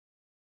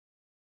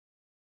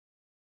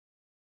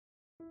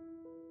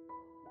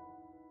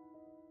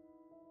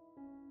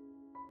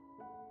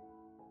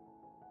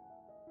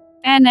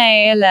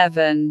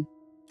Na11,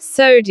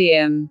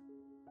 sodium,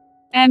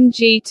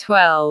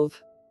 Mg12,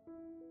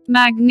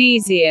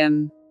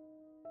 magnesium,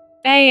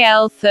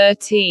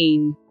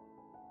 Al13,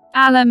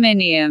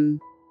 aluminium,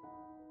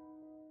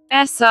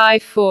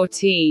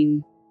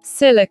 Si14,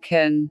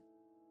 silicon,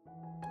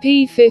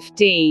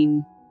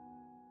 P15,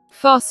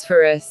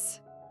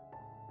 phosphorus,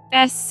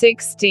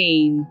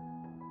 S16,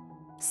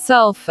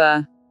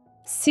 sulfur,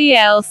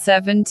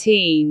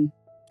 Cl17,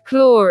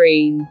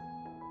 chlorine,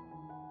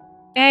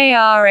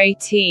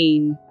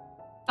 Ar18,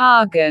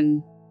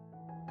 argon,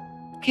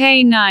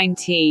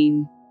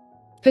 K19,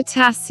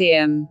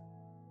 potassium,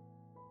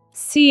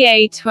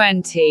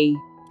 Ca20,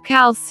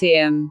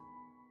 calcium.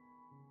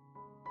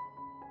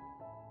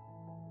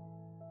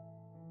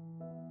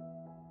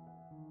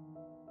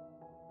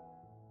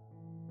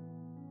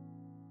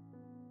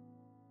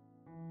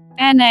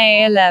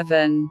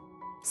 Na11,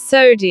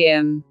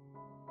 sodium,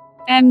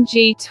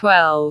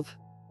 Mg12,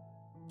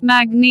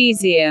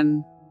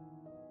 magnesium,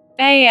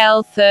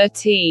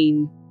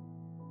 Al13,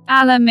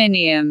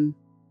 aluminium,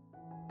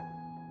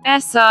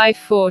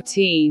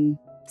 Si14,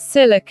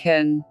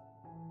 silicon,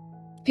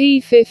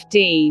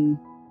 P15,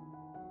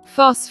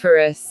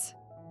 phosphorus,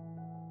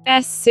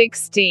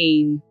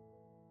 S16,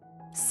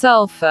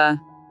 sulfur,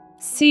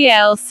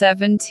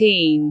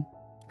 Cl17,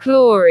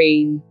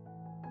 chlorine,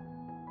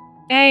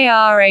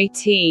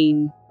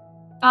 Ar18,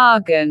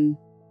 argon,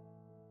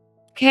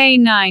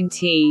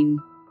 K19,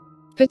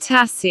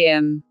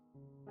 potassium,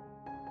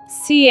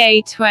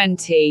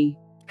 Ca20,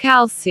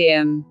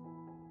 calcium.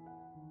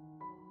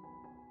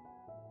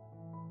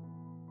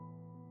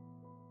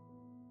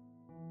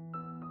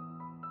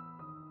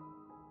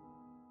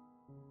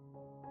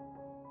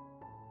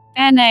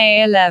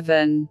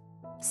 Na11,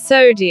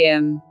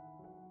 sodium,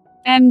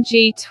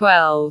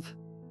 Mg12,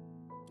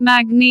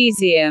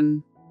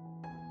 magnesium,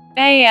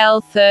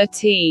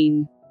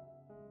 Al13,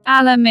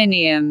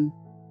 aluminium,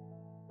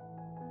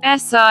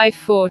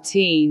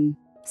 Si14,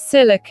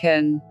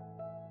 silicon,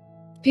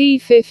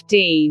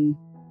 P15,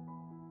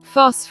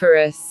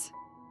 phosphorus,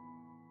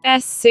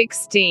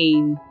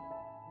 S16,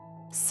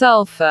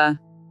 sulfur,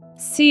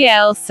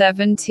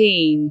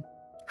 Cl17,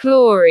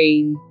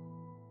 chlorine,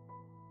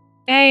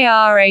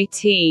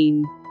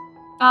 Ar18,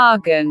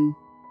 argon,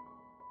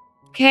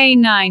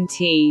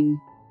 K19,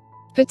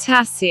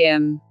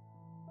 potassium,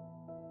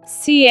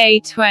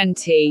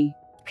 Ca20,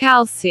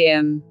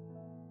 calcium.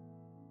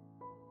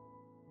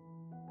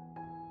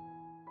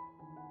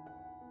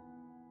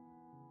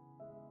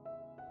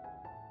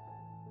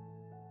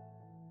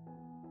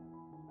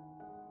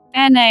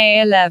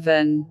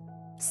 Na11,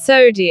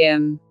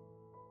 sodium,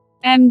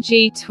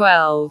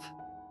 Mg12,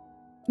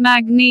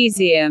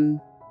 magnesium,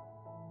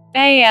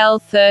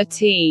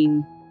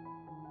 Al13,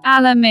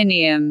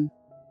 aluminium,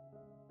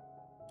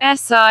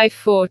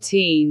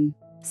 Si14,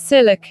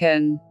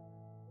 silicon,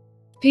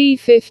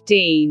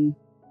 P15,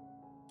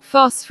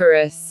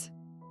 phosphorus,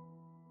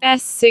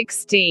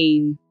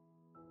 S16,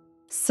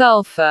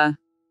 sulfur,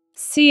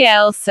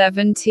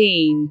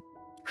 Cl17,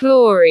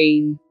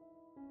 chlorine,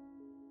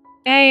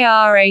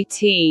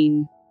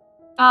 Ar18,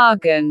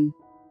 argon,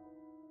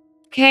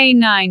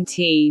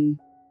 K19,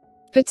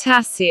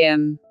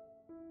 potassium,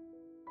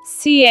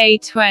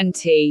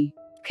 Ca20,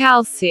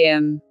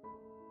 calcium.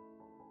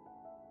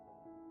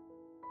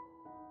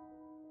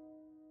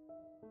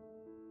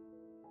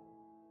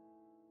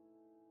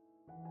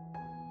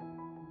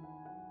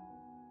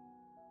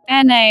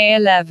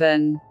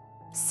 Na11,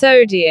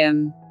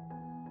 sodium,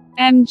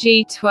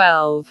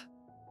 Mg12,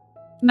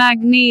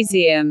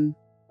 magnesium,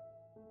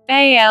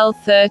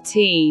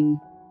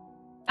 Al13,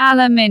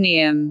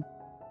 aluminium,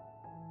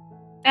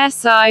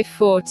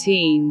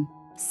 Si14,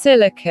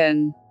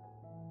 silicon,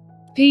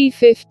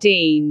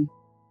 P15,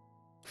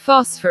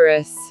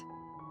 phosphorus,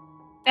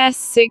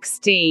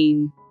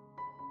 S16,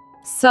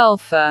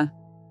 sulfur,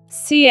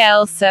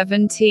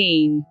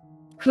 Cl17,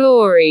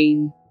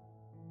 chlorine,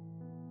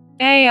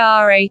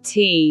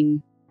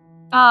 Ar18,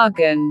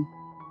 argon,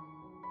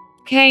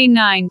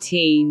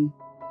 K19,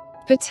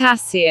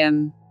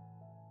 potassium,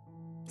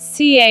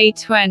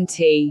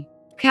 Ca20,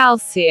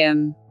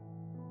 calcium.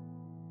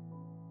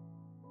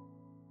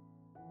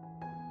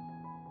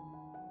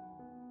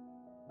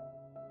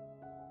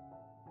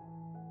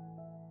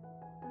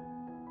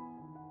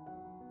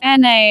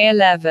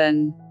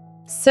 Na11,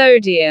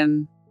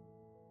 sodium,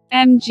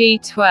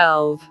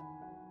 Mg12,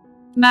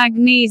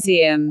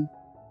 magnesium,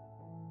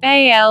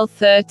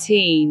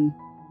 Al13,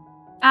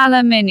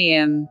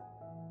 aluminium,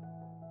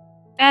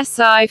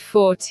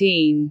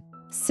 Si14,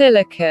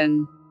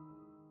 silicon,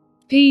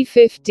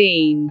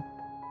 P15,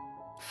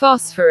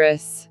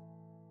 phosphorus,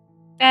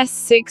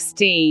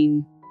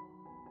 S16,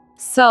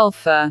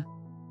 sulfur,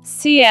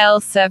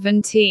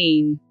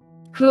 Cl17,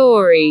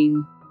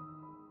 chlorine,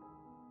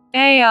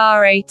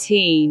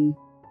 Ar18,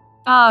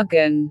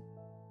 argon,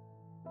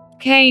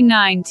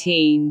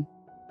 K19,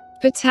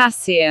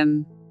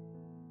 potassium,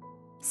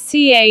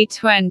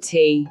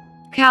 Ca20,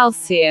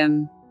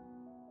 calcium.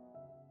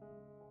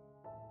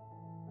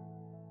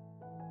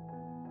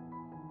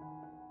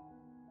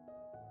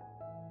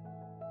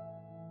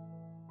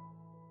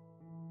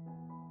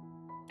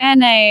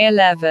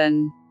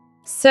 Na11,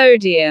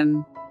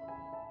 sodium,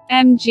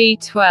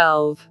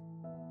 Mg12,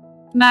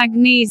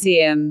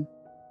 magnesium,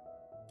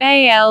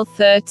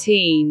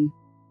 Al13,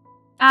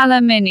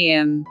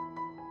 aluminium,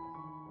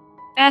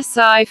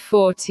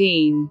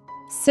 Si14,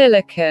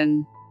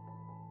 silicon,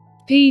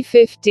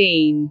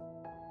 P15,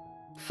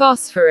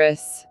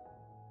 phosphorus,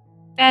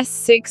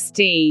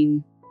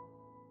 S16,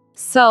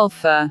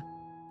 sulfur,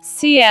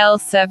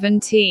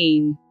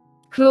 Cl17,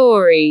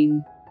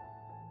 chlorine,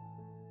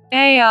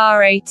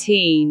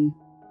 Ar18,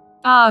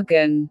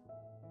 argon,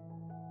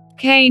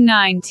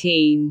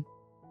 K19,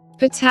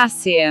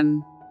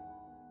 potassium,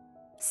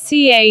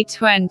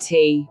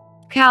 Ca20,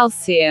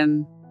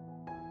 calcium,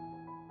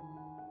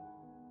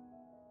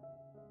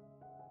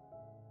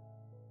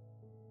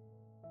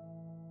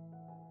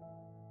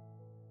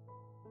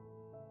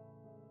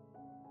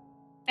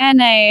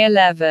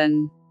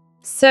 Na11,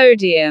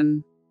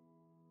 sodium,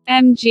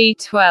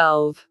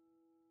 Mg12,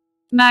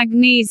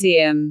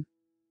 magnesium,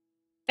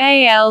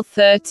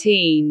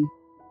 Al13,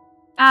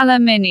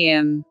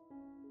 aluminium,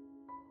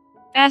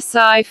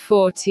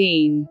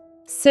 Si14,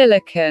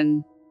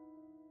 silicon,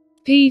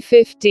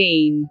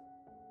 P15,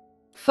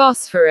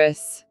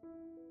 phosphorus,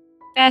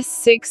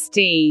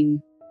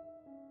 S16,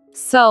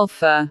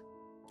 sulfur,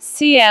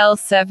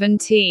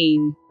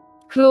 Cl17,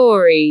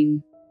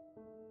 chlorine,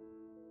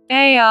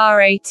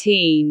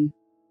 Ar18,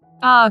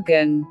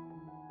 argon,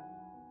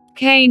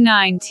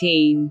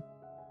 K19,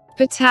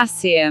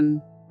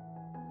 potassium,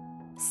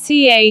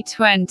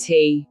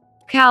 Ca20,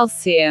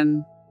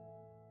 calcium,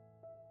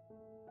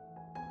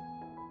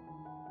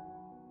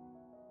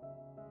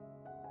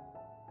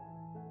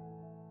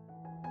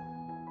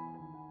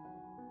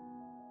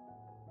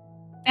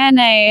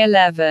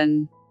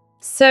 Na11,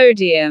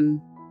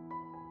 sodium,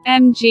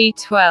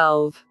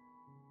 Mg12,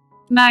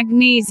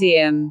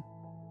 magnesium,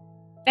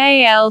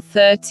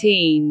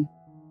 Al13,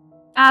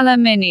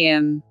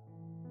 aluminium,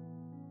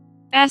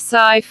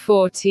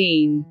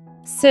 Si14,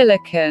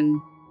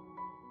 silicon,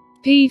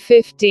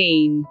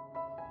 P15,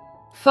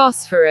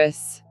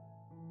 phosphorus,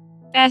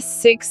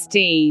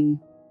 S16,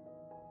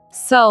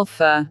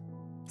 sulfur,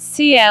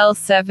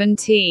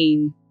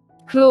 Cl17,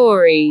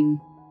 chlorine,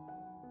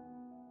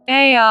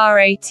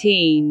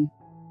 Ar18,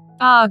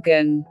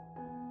 argon,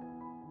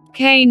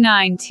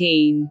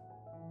 K19,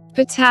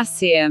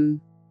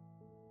 potassium,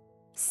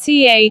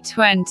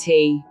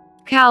 Ca20,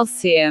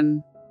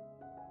 calcium,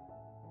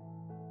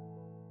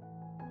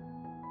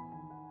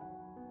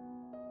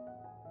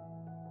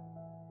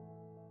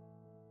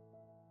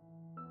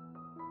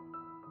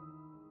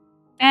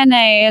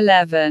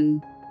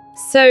 Na11,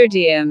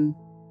 sodium,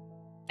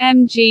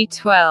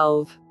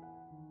 Mg12,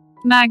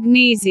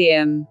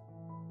 magnesium,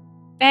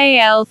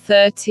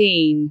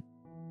 Al13,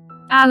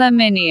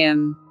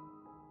 aluminium,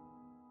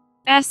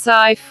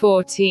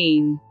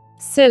 Si14,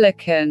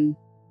 silicon,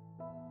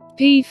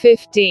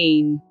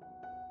 P15,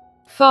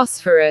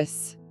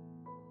 phosphorus,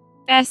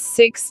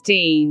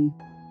 S16,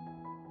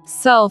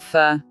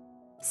 sulfur,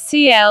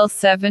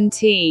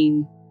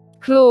 Cl17,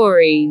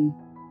 chlorine,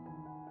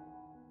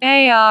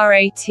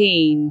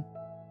 Ar18,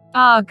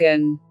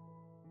 argon,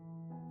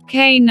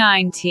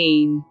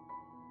 K19,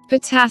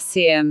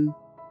 potassium,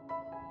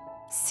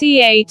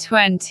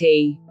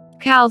 Ca20,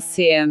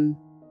 calcium,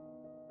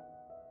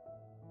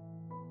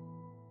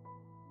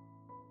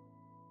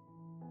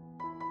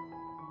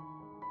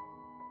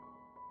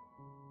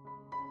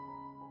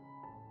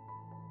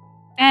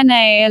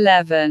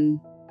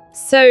 Na11,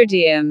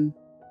 sodium,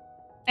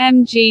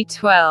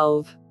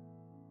 Mg12,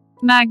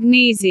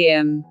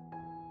 magnesium,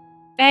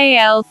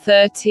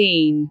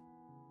 Al13,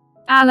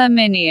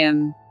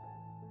 aluminium,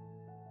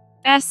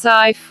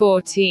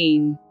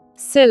 Si14,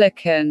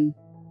 silicon,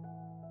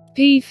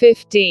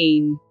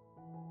 P15,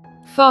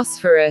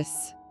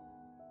 phosphorus,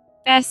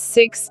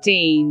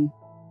 S16,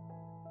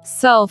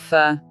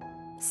 sulfur,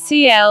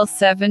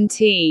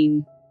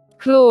 Cl17,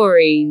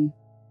 chlorine,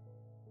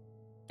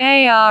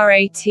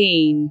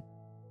 Ar18,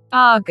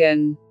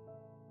 argon,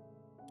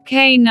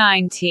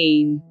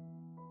 K19,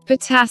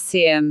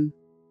 potassium,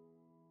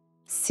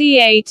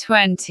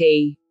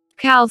 Ca20,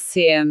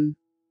 calcium,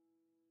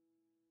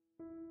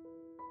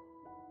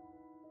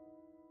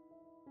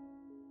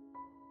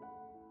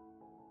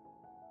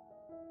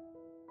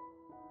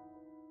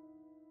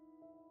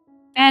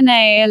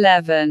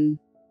 Na11,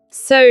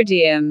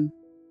 sodium,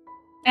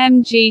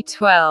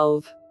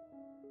 Mg12,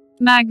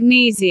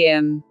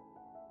 magnesium,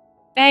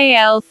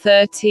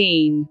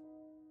 Al13,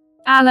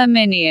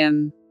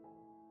 aluminium,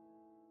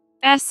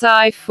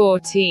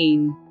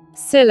 Si14,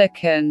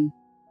 silicon,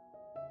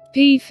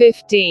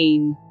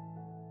 P15,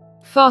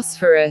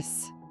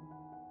 phosphorus,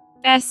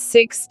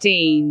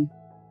 S16,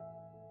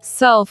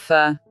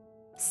 sulfur,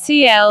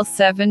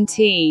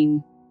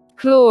 Cl17,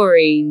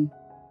 chlorine,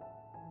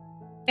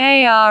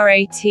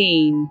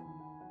 Ar18,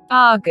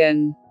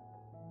 argon,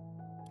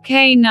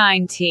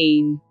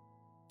 K19,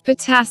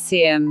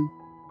 potassium,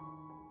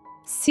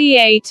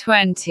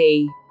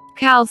 Ca20,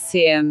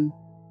 calcium,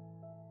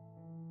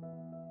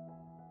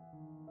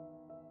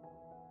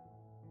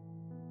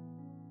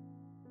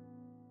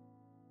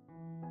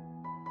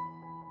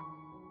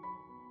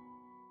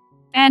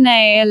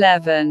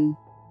 Na11,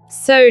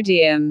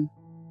 sodium,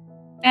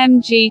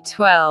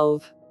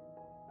 Mg12,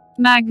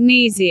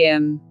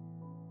 magnesium,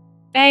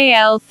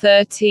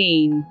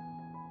 Al13,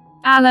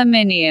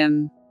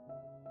 aluminium,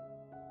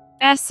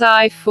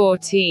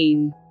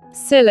 Si14,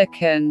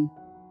 silicon,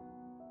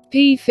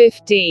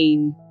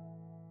 P15,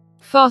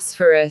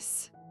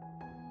 phosphorus,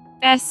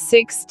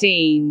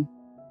 S16,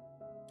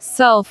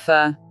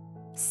 sulfur,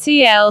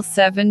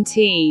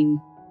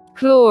 Cl17,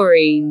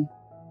 chlorine,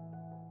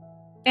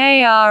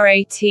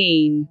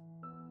 Ar18,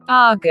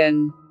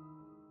 argon,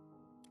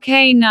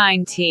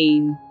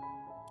 K19,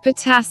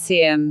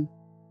 potassium,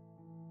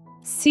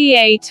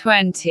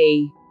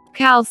 Ca20,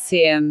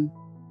 calcium,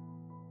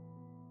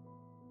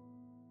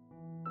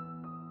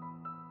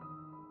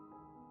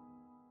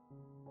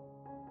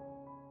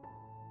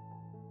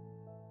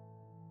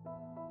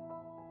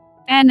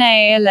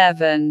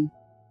 Na11,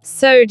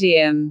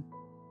 sodium,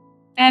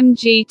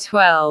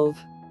 Mg12,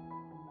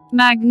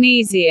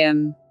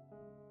 magnesium,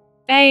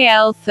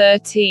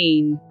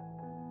 Al13,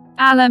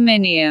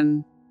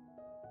 aluminium,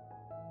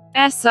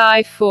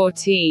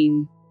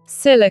 Si14,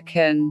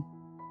 silicon,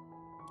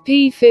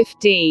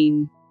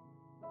 P15,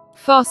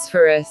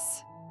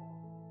 phosphorus,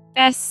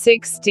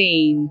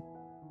 S16,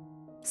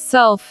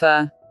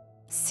 sulfur,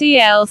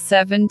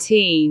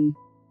 Cl17,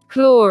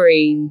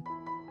 chlorine,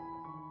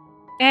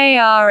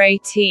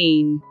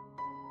 Ar18,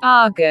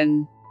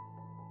 argon,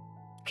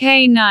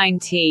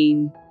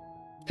 K19,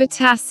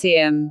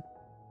 potassium,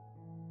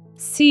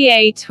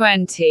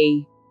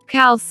 Ca20,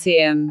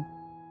 calcium,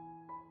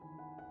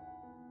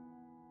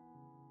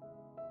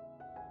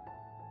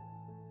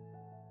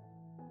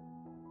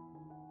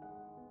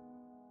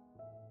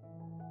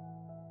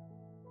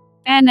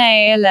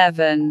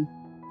 Na11,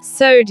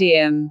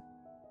 sodium,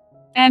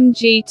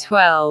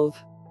 Mg12,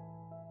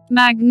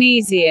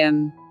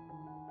 magnesium,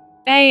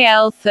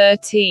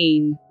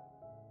 Al13,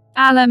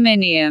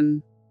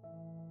 aluminium,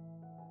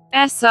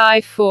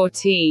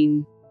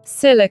 Si14,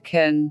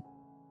 silicon,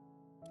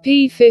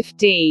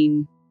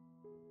 P15,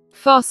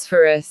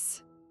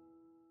 phosphorus,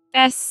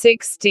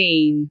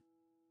 S16,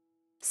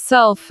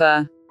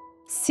 sulfur,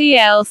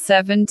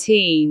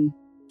 Cl17,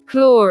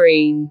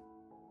 chlorine,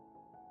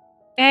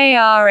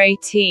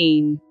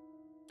 Ar18,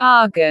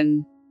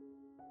 argon,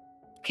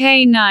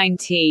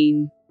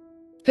 K19,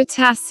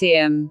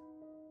 potassium,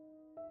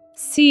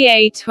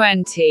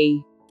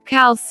 Ca20,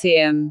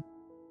 calcium,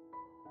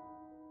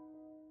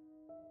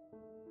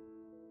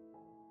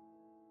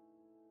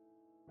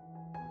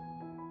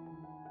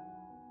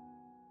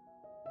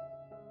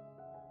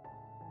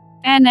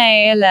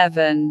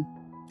 Na11,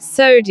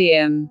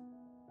 sodium,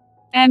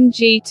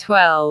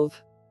 Mg12,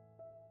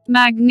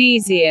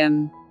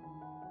 magnesium,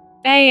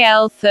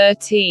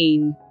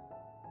 Al13,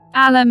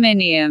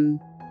 aluminium,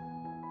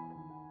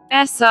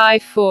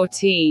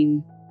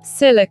 Si14,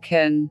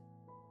 silicon,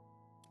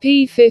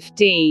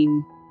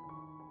 P15,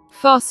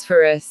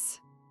 phosphorus,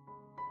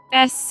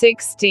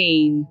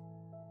 S16,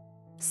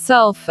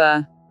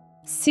 sulfur,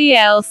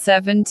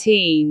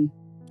 Cl17,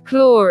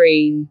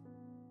 chlorine,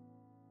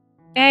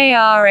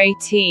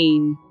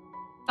 Ar18,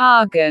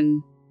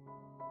 argon,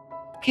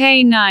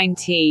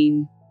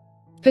 K19,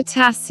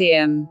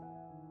 potassium,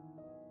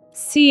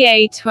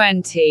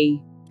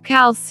 Ca20,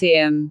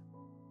 calcium,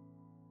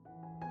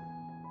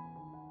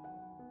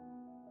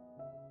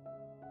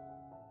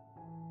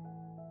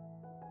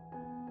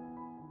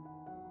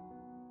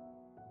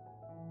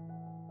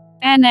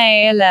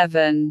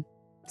 Na11,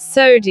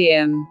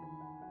 sodium,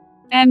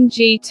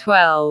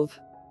 Mg12,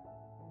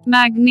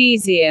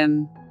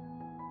 magnesium,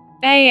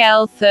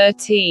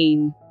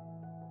 Al13,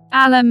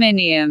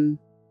 aluminium,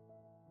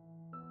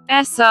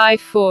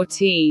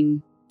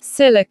 Si14,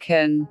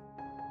 silicon,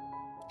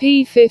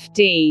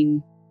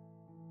 P15,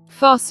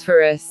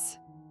 phosphorus,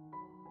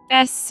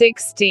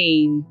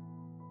 S16,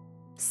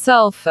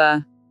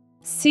 sulfur,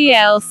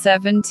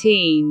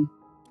 Cl17,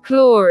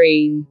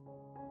 chlorine,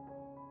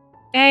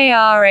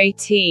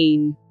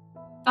 Ar18,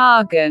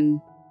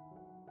 argon,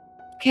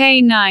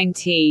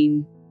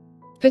 K19,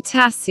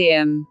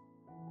 potassium,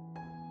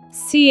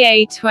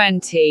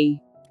 Ca20,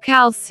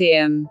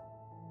 calcium,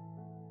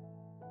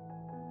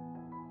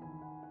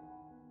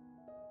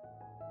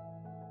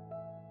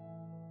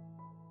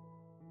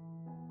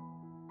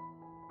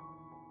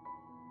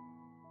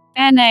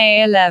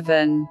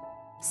 Na11,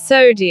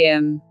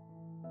 sodium,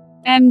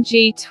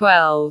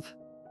 Mg12,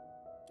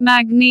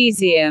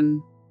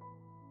 magnesium,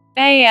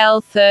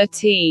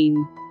 Al13,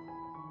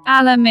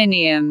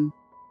 aluminium,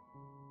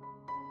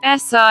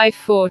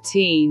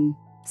 Si14,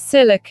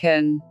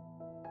 silicon,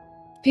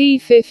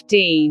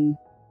 P15,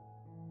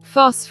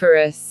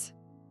 phosphorus,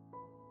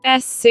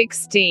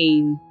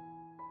 S16,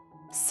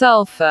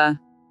 sulfur,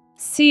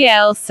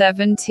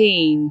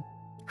 Cl17,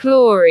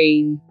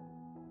 chlorine,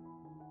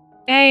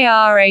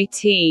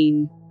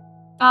 Ar18,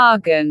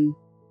 argon,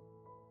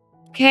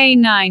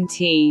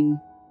 K19,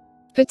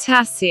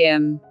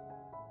 potassium,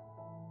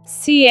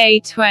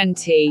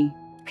 Ca20,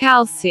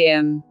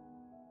 calcium,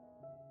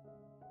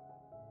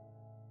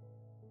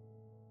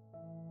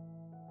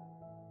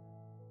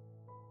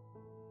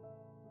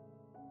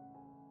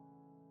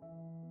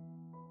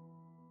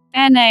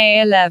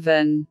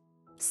 Na11,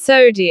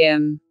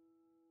 sodium,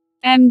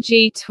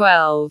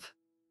 Mg12,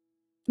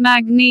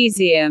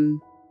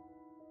 magnesium,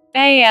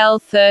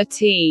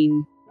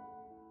 Al13,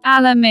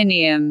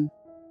 aluminium,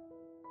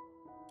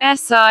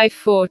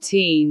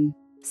 Si14,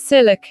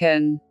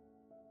 silicon,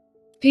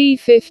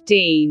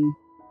 P15,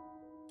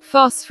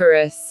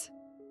 phosphorus,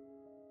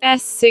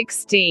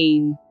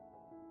 S16,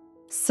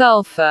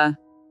 sulfur,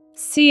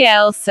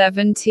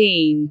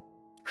 Cl17,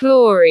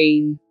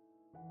 chlorine,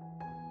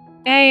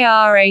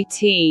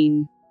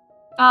 Ar18,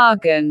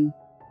 argon,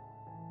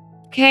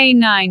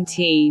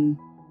 K19,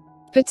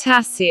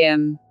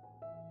 potassium,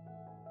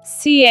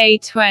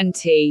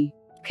 Ca20,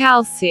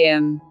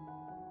 calcium.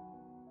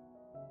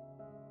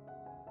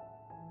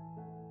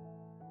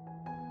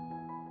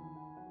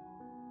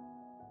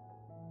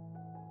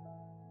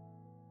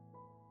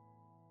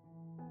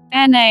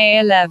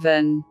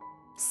 Na11,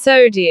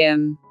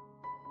 sodium,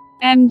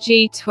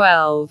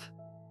 Mg12,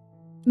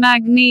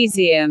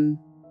 magnesium,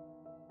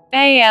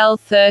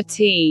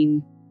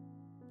 Al13,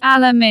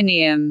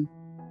 aluminium,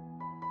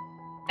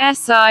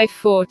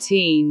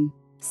 Si14,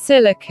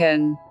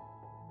 silicon,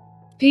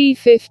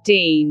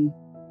 P15,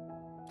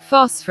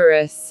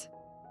 phosphorus,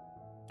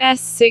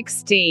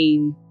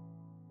 S16,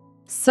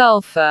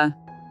 sulfur,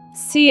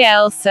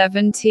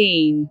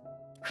 Cl17,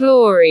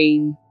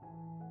 chlorine,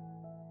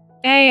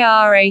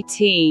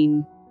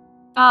 Ar18,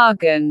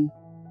 argon,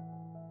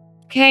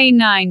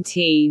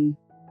 K19,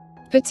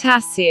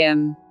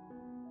 potassium,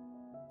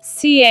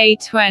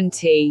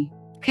 Ca20,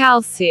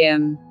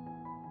 calcium.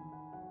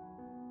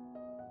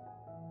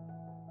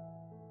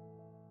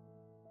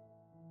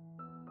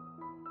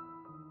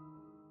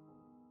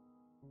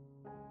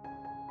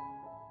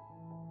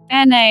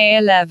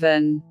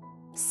 Na11,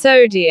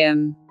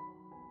 sodium,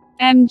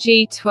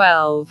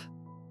 Mg12,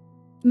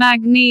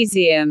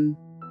 magnesium,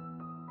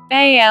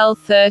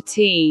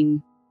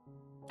 Al13,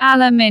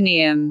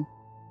 aluminium,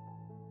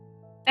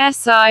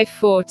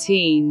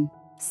 Si14,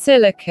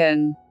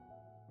 silicon,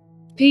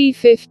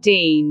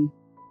 P15,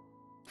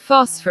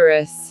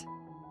 phosphorus,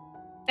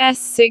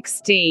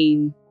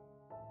 S16,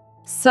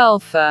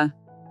 sulfur,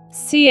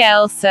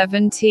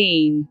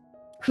 Cl17,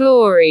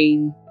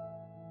 chlorine,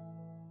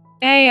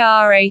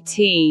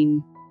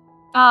 Ar18,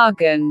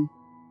 argon,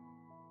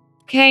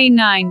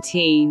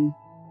 K19,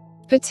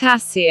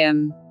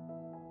 potassium,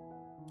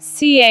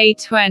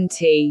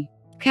 Ca20,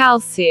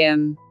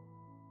 calcium.